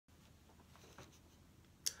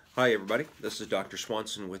Hi everybody, this is Dr.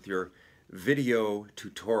 Swanson with your video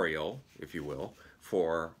tutorial, if you will,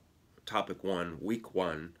 for Topic 1, Week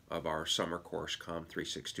 1 of our summer course, COMM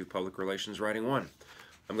 362 Public Relations Writing 1.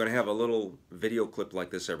 I'm going to have a little video clip like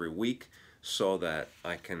this every week so that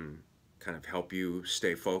I can kind of help you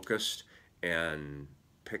stay focused and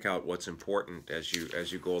pick out what's important as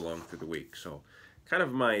you go along through the week. So kind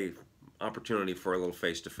of my opportunity for a little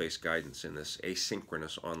face-to-face guidance in this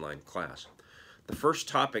asynchronous online class. The first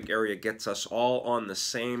topic area gets us all on the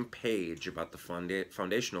same page about the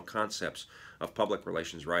foundational concepts of public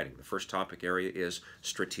relations writing. The first topic area is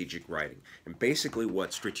strategic writing. And basically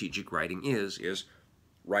what strategic writing is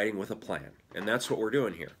writing with a plan. And that's what we're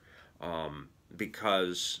doing here.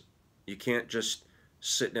 Because you can't just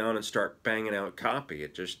sit down and start banging out copy.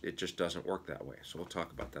 It just doesn't work that way. So we'll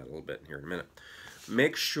talk about that a little bit here in a minute.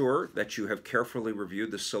 Make sure that you have carefully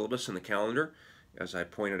reviewed the syllabus and the calendar, as I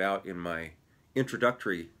pointed out in my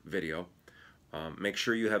introductory video. Make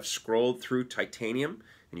sure you have scrolled through Titanium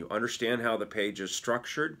and you understand how the page is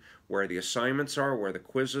structured, where the assignments are, where the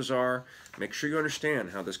quizzes are. Make sure you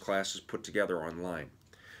understand how this class is put together online.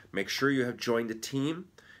 Make sure you have joined a team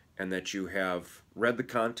and that you have read the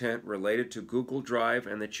content related to Google Drive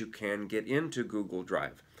and that you can get into Google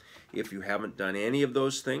Drive. If you haven't done any of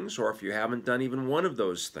those things, or if you haven't done even one of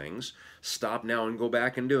those things, stop now and go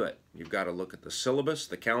back and do it. You've got to look at the syllabus,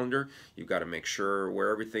 the calendar. You've got to make sure where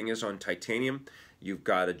everything is on Titanium. You've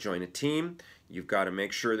got to join a team. You've got to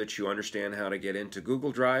make sure that you understand how to get into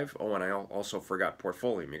Google Drive. Oh, and I also forgot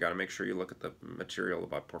Portfolium. You've got to make sure you look at the material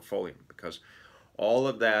about Portfolium, because all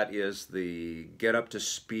of that is the get up to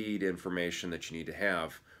speed information that you need to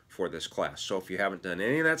have for this class. So if you haven't done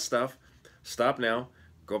any of that stuff, stop now.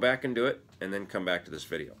 Go back and do it, and then come back to this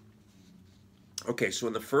video. Okay, so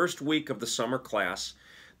in the first week of the summer class,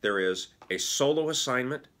 there is a solo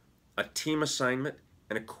assignment, a team assignment,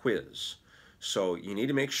 and a quiz. So you need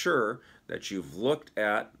to make sure that you've looked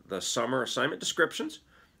at the summer assignment descriptions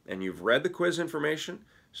and you've read the quiz information.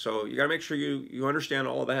 So you got to make sure you understand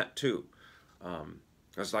all of that too.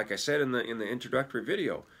 Because like I said in the introductory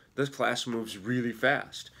video, this class moves really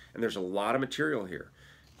fast, and there's a lot of material here.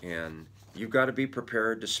 And you've got to be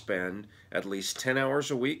prepared to spend at least 10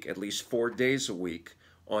 hours a week, at least 4 days a week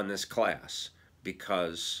on this class,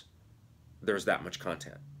 because there's that much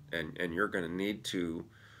content. And you're going to need to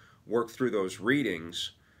work through those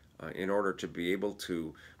readings in order to be able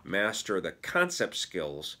to master the concept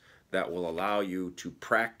skills that will allow you to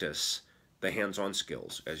practice the hands-on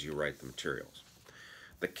skills as you write the materials.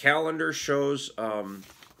 The calendar shows,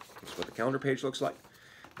 that's what the calendar page looks like.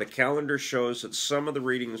 The calendar shows that some of the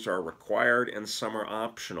readings are required and some are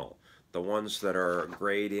optional. The ones that are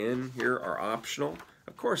grayed in here are optional.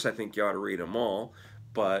 Of course, I think you ought to read them all,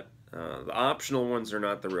 but the optional ones are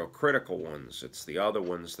not the real critical ones. It's the other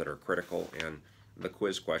ones that are critical, and the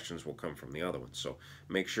quiz questions will come from the other ones. So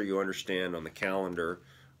make sure you understand on the calendar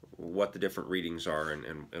what the different readings are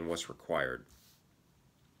and what's required.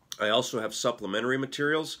 I also have supplementary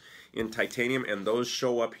materials in Titanium, and those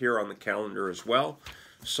show up here on the calendar as well,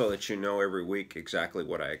 so that you know every week exactly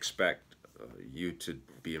what I expect you to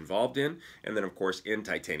be involved in. And then, of course, in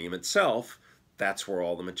Titanium itself, that's where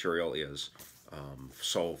all the material is.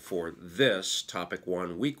 So for this, Topic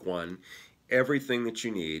 1, Week 1, everything that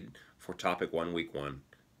you need for Topic 1, Week 1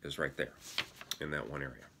 is right there in that one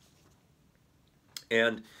area.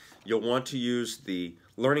 And you'll want to use the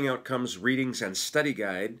Learning Outcomes Readings and Study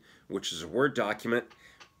Guide, which is a Word document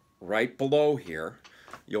right below here.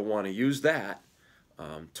 You'll want to use that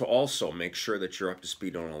to also make sure that you're up to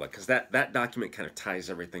speed on all that, because that document kind of ties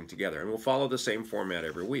everything together, and we'll follow the same format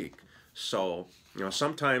every week. So, you know,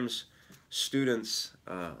 sometimes students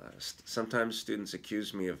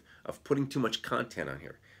accuse me of putting too much content on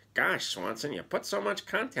here. Gosh, Swanson, you put so much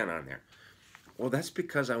content on there. Well, that's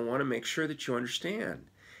because I want to make sure that you understand,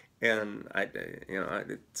 and I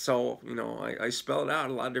spell it out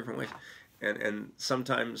a lot of different ways, and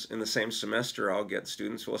sometimes in the same semester I'll get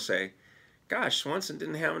students who will say, gosh, Swanson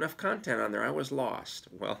didn't have enough content on there. I was lost.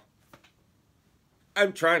 Well,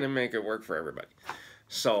 I'm trying to make it work for everybody.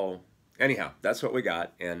 So anyhow, that's what we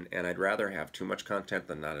got. And I'd rather have too much content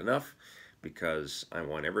than not enough, because I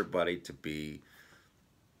want everybody to be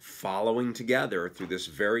following together through this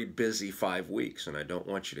very busy 5 weeks. And I don't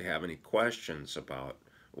want you to have any questions about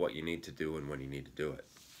what you need to do and when you need to do it.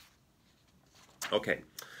 Okay.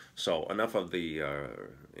 So enough of the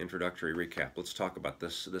introductory recap. Let's talk about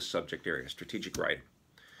this subject area, strategic writing.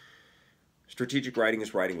 Strategic writing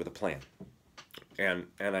is writing with a plan. And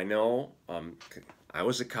I know I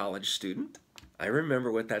was a college student. I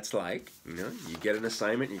remember what that's like. You get an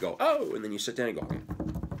assignment and you go, oh, and then you sit down and go,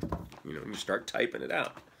 and you start typing it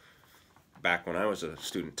out. back when I was a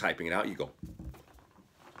student typing it out, you go.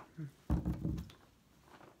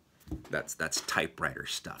 That's typewriter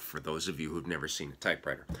stuff for those of you who've never seen a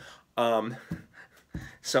typewriter.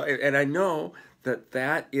 So, and I know that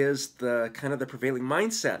that is the kind of the prevailing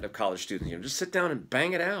mindset of college students. You know, just sit down and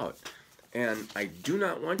bang it out. And I do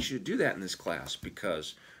not want you to do that in this class,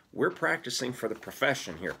 because we're practicing for the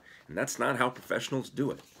profession here, and that's not how professionals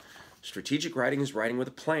do it. Strategic writing is writing with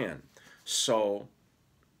a plan. So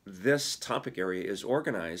this topic area is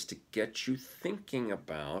organized to get you thinking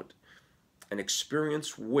about an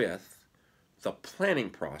experience with the planning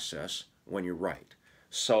process when you write.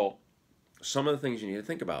 So some of the things you need to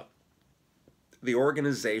think about: the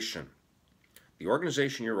organization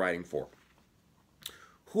you're writing for.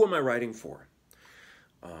 Who am I writing for?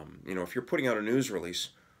 You know, if you're putting out a news release,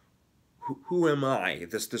 who am I?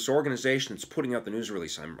 This organization that's putting out the news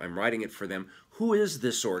release, I'm writing it for them. Who is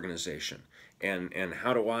this organization? And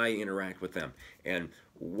how do I interact with them? And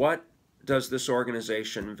what does this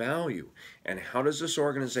organization value? And how does this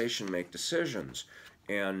organization make decisions?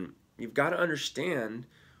 And you've got to understand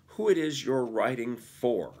who it is you're writing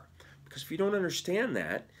for. Because if you don't understand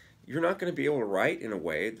that, you're not going to be able to write in a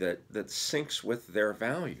way that syncs with their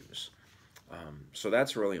values. So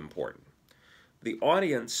that's really important. The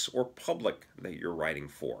audience or public that you're writing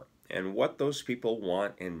for, and what those people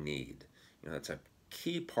want and need. You know, that's a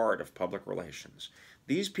key part of public relations.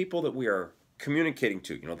 These people that we are communicating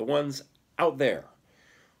to, you know, the ones out there,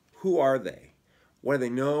 who are they? What do they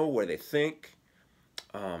know? What do they think?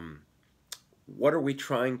 What are we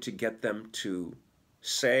trying to get them to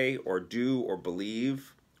say or do or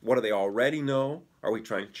believe? What do they already know? Are we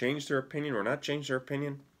trying to change their opinion or not change their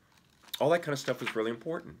opinion? All that kind of stuff is really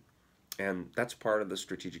important. And that's part of the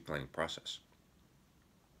strategic planning process.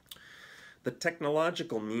 The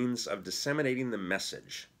technological means of disseminating the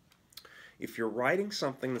message. If you're writing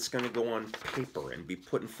something that's going to go on paper and be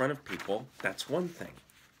put in front of people, that's one thing.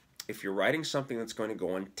 If you're writing something that's going to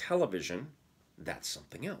go on television, that's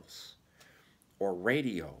something else. Or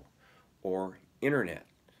radio, or internet.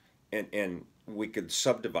 And we could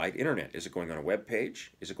subdivide internet. Is it going on a web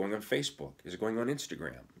page? Is it going on Facebook? Is it going on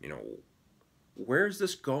Instagram? You know, where is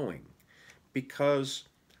this going? Because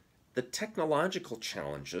the technological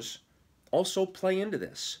challenges also play into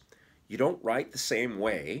this. You don't write the same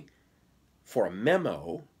way for a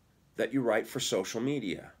memo that you write for social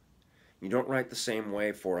media. You don't write the same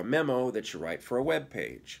way for a memo that you write for a web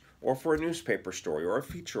page, or for a newspaper story, or a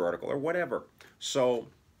feature article, or whatever. So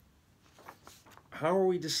how are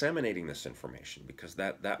we disseminating this information? Because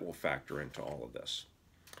that will factor into all of this.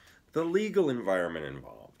 The legal environment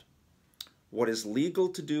involved. What is legal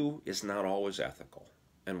to do is not always ethical.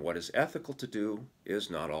 And what is ethical to do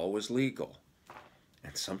is not always legal.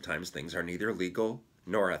 And sometimes things are neither legal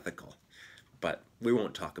nor ethical. But we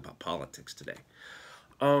won't talk about politics today.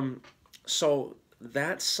 So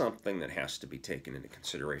that's something that has to be taken into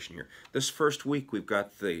consideration here. This first week we've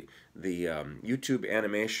got the YouTube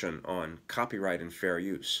animation on copyright and fair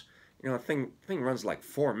use. You know, the thing runs like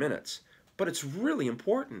 4 minutes, but it's really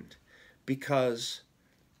important, because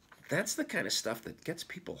that's the kind of stuff that gets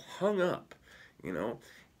people hung up. You know,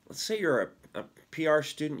 let's say you're a PR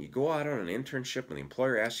student, you go out on an internship and the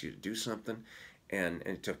employer asks you to do something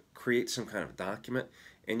and to create some kind of document,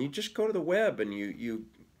 and you just go to the web and you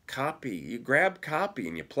grab copy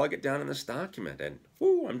and you plug it down in this document, and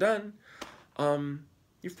whoo, I'm done.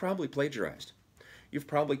 You've probably plagiarized. You've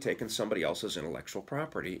probably taken somebody else's intellectual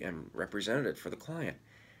property and represented it for the client.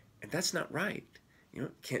 And that's not right. You know,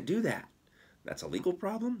 can't do that. That's a legal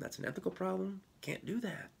problem. That's an ethical problem. Can't do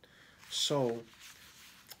that. So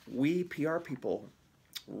we PR people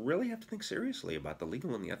really have to think seriously about the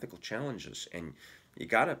legal and the ethical challenges. And you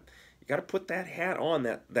gotta put that hat on,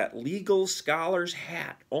 that legal scholar's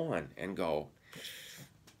hat on, and go,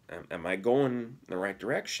 am I going in the right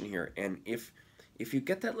direction here? And if you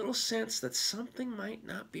get that little sense that something might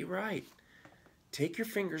not be right, take your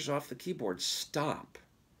fingers off the keyboard, stop,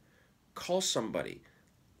 call somebody,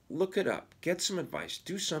 look it up, get some advice,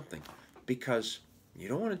 do something, because you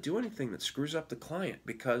don't want to do anything that screws up the client,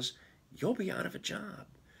 because you'll be out of a job.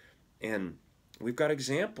 And we've got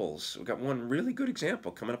examples. We've got one really good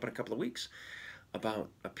example coming up in a couple of weeks about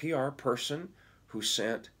a PR person who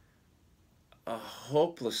sent a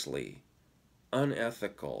hopelessly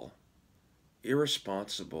unethical,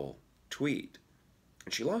 irresponsible tweet,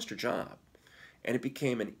 and she lost her job, and it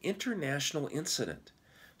became an international incident.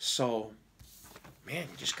 So, man,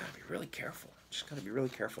 you just got to be really careful. Just got to be really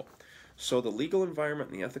careful. So the legal environment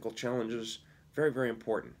and the ethical challenges, very, very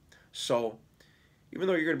important. So even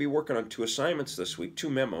though you're going to be working on 2 assignments this week, 2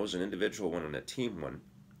 memos, an individual one and a team one,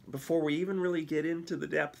 before we even really get into the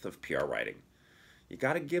depth of PR writing, you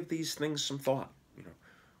got to give these things some thought.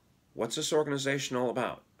 What's this organization all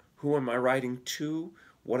about? Who am I writing to?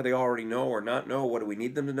 What do they already know or not know? What do we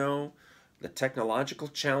need them to know? The technological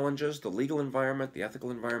challenges, the legal environment, the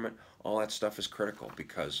ethical environment, all that stuff is critical,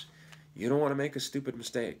 because you don't want to make a stupid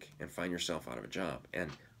mistake and find yourself out of a job. And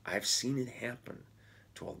I've seen it happen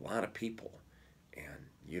to a lot of people, and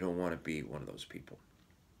you don't want to be one of those people.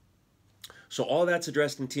 So all that's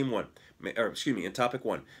addressed in in topic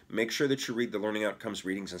 1. Make sure that you read the Learning Outcomes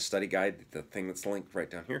Readings and Study Guide, the thing that's linked right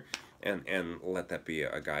down here, and let that be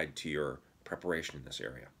a guide to your preparation in this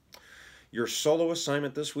area. Your solo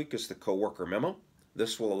assignment this week is the coworker memo.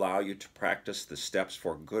 This will allow you to practice the steps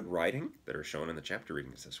for good writing that are shown in the chapter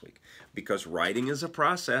readings this week. Because writing is a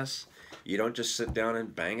process. You don't just sit down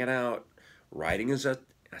and bang it out. Writing is a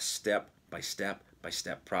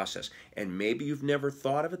step-by-step process. And maybe you've never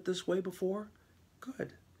thought of it this way before.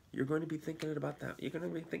 Good. You're going to be thinking about that. You're going to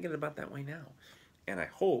be thinking about that way now. And I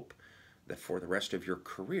hope that for the rest of your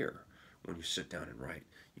career, when you sit down and write,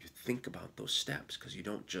 you think about those steps, because you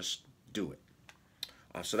don't just do it.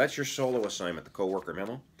 So that's your solo assignment, the coworker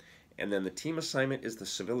memo. And then the team assignment is the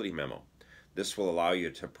civility memo. This will allow you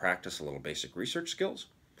to practice a little basic research skills,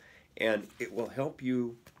 and it will help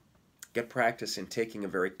you get practice in taking a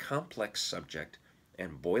very complex subject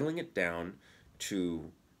and boiling it down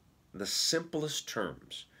to the simplest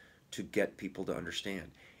terms to get people to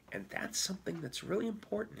understand. And that's something that's really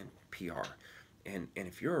important in PR. And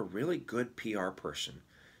if you're a really good PR person,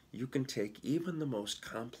 you can take even the most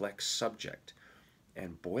complex subject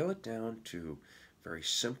and boil it down to very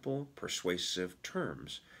simple, persuasive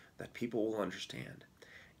terms that people will understand.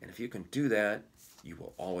 And if you can do that, you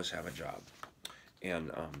will always have a job.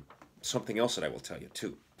 And something else that I will tell you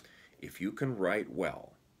too, if you can write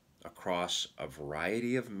well across a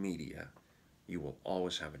variety of media, you will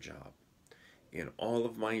always have a job. In all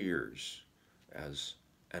of my years as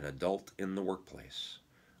an adult in the workplace,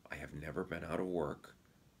 I have never been out of work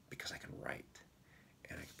because I can write.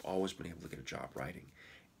 And I've always been able to get a job writing.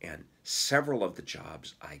 And several of the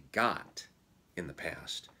jobs I got in the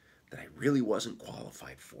past that I really wasn't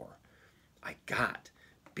qualified for, I got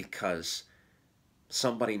because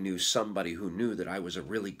somebody knew somebody who knew that I was a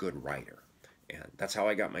really good writer. And that's how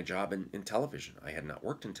I got my job in television. I had not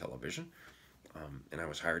worked in television, and I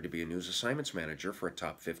was hired to be a news assignments manager for a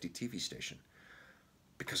top 50 TV station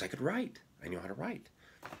because I could write. I knew how to write.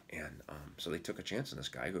 And so they took a chance on this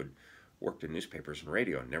guy who had worked in newspapers and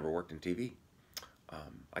radio and never worked in TV.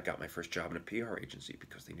 I got my first job in a PR agency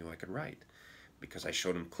because they knew I could write, because I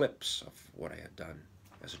showed them clips of what I had done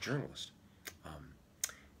as a journalist.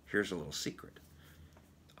 Here's a little secret.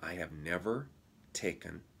 I have never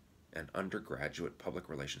taken an undergraduate public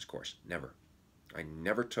relations course. Never. I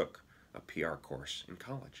never took a PR course in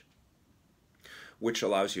college, which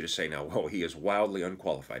allows you to say now, well, he is wildly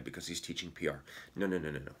unqualified because he's teaching PR. No.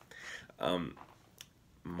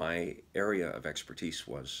 My area of expertise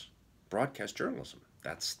was broadcast journalism.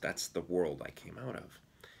 That's the world I came out of.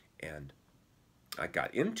 And I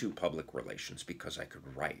got into public relations because I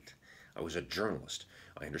could write. I was a journalist.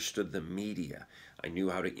 I understood the media. I knew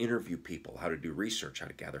how to interview people, how to do research, how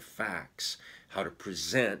to gather facts, how to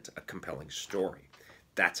present a compelling story.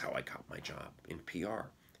 That's how I got my job in PR.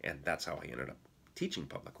 And that's how I ended up teaching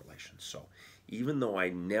public relations. So even though I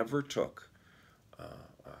never took a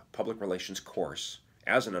public relations course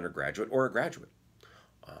as an undergraduate or a graduate,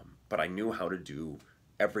 but I knew how to do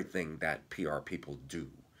everything that PR people do,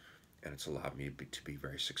 and it's allowed me to be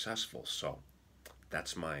very successful. So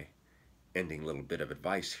that's my ending little bit of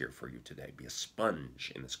advice here for you today. Be a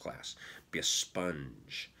sponge in this class. Be a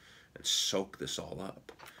sponge and soak this all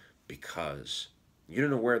up, because you don't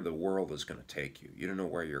know where the world is going to take you. You don't know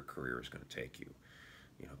where your career is going to take you.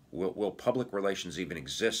 Will public relations even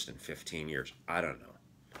exist in 15 years? I don't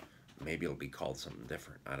know. Maybe it'll be called something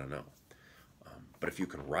different. I don't know. But if you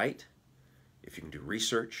can write, if you can do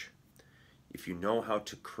research, if you know how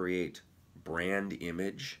to create brand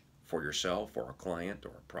image for yourself or a client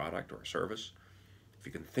or a product or a service, if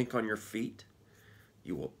you can think on your feet,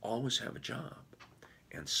 you will always have a job.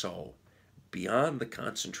 And so beyond the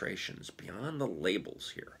concentrations, beyond the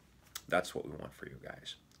labels here, that's what we want for you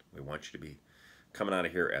guys. We want you to be coming out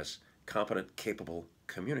of here as competent, capable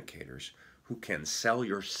communicators who can sell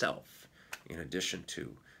yourself in addition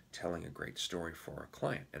to telling a great story for a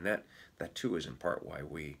client. And that too is in part why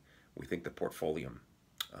we think the portfolio,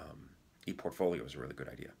 e-portfolio is a really good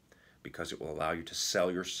idea, because it will allow you to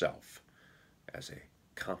sell yourself as a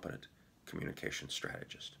competent communication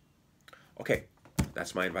strategist. Okay,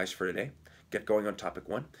 that's my advice for today. Get going on topic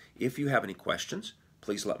 1. If you have any questions,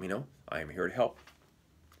 please let me know. I am here to help.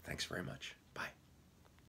 Thanks very much.